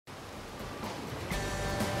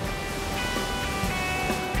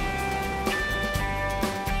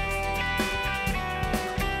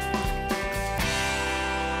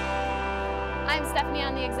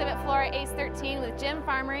the exhibit floor at ACE 13 with Jim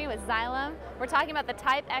Farmerie with Xylem. We're talking about the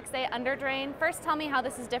Type XA Underdrain. First, tell me how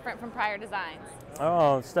this is different from prior designs.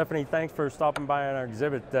 Oh, Stephanie, thanks for stopping by on our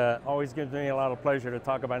exhibit. Always gives me a lot of pleasure to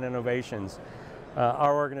talk about innovations.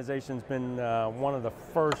 Our organization's been one of the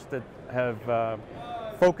first that have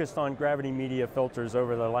focused on gravity media filters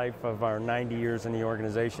over the life of our 90 years in the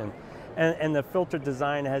organization. And the filter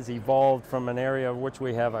design has evolved from an area of which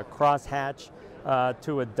we have a crosshatch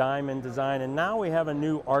to a diamond design, and now we have a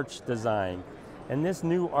new arch design. And this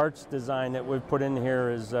new arch design that we've put in here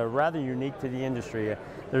is rather unique to the industry.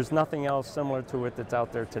 There's nothing else similar to it that's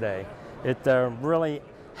out there today. It really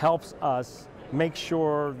helps us make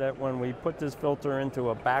sure that when we put this filter into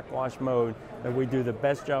a backwash mode, that we do the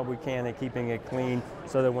best job we can at keeping it clean,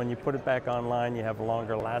 so that when you put it back online, you have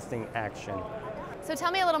longer lasting action. So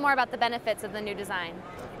tell me a little more about the benefits of the new design.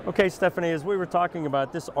 Okay, Stephanie, as we were talking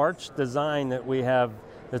about, this arch design that we have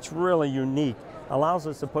that's really unique allows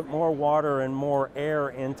us to put more water and more air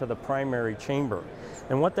into the primary chamber.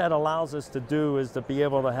 And what that allows us to do is to be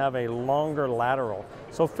able to have a longer lateral.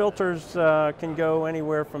 So filters can go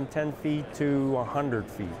anywhere from 10 feet to 100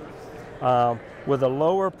 feet. With a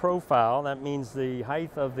lower profile, that means the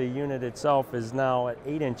height of the unit itself is now at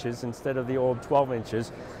 8 inches instead of the old 12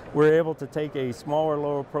 inches. We're able to take a smaller,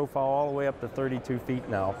 lower profile all the way up to 32 feet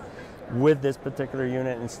now with this particular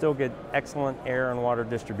unit and still get excellent air and water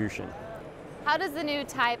distribution. How does the new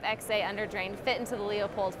Type XA Underdrain fit into the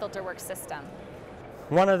Leopold FilterWorks system?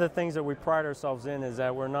 One of the things that we pride ourselves in is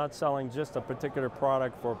that we're not selling just a particular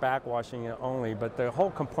product for backwashing it only, but the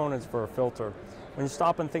whole components for a filter. When you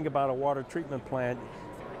stop and think about a water treatment plant,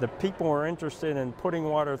 the people are interested in putting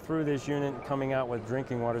water through this unit and coming out with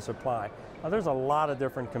drinking water supply. Now, there's a lot of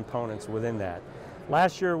different components within that.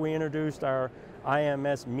 Last year we introduced our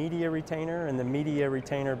IMS media retainer, and the media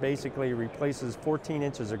retainer basically replaces 14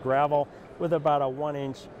 inches of gravel with about a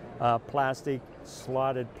 1-inch plastic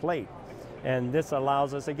slotted plate. And this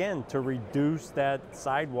allows us, again, to reduce that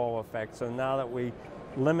sidewall effect. So now that we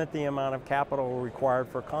limit the amount of capital required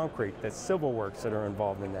for concrete, the civil works that are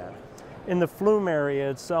involved in that. In the flume area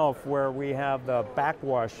itself, where we have the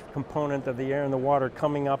backwash component of the air and the water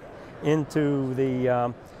coming up into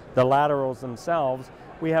the laterals themselves,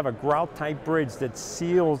 we have a grout type bridge that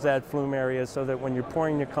seals that flume area so that when you're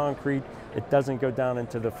pouring the concrete, it doesn't go down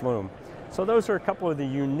into the flume. So those are a couple of the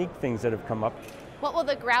unique things that have come up. What will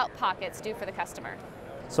the Grout Pockets do for the customer?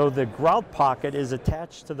 So the Grout Pocket is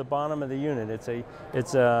attached to the bottom of the unit.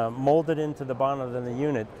 It's molded into the bottom of the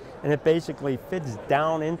unit, and it basically fits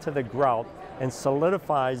down into the grout and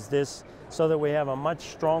solidifies this so that we have a much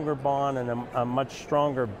stronger bond and a much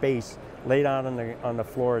stronger base laid out on the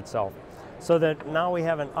floor itself. So that now we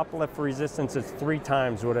have an uplift resistance that's 3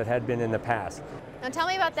 times what it had been in the past. Now tell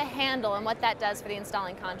me about the handle and what that does for the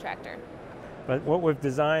installing contractor. But what we've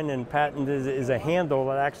designed and patented is a handle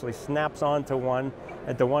that actually snaps onto one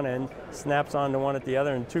at the one end, snaps onto one at the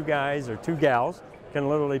other, and 2 guys or 2 gals can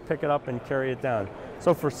literally pick it up and carry it down.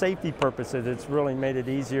 So for safety purposes, it's really made it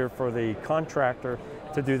easier for the contractor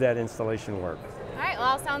to do that installation work. All right,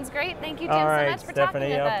 well, sounds great. Thank you, Jim, so much for Stephanie, talking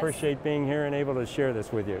with us. I appreciate being here and able to share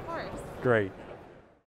this with you. Of course. Great.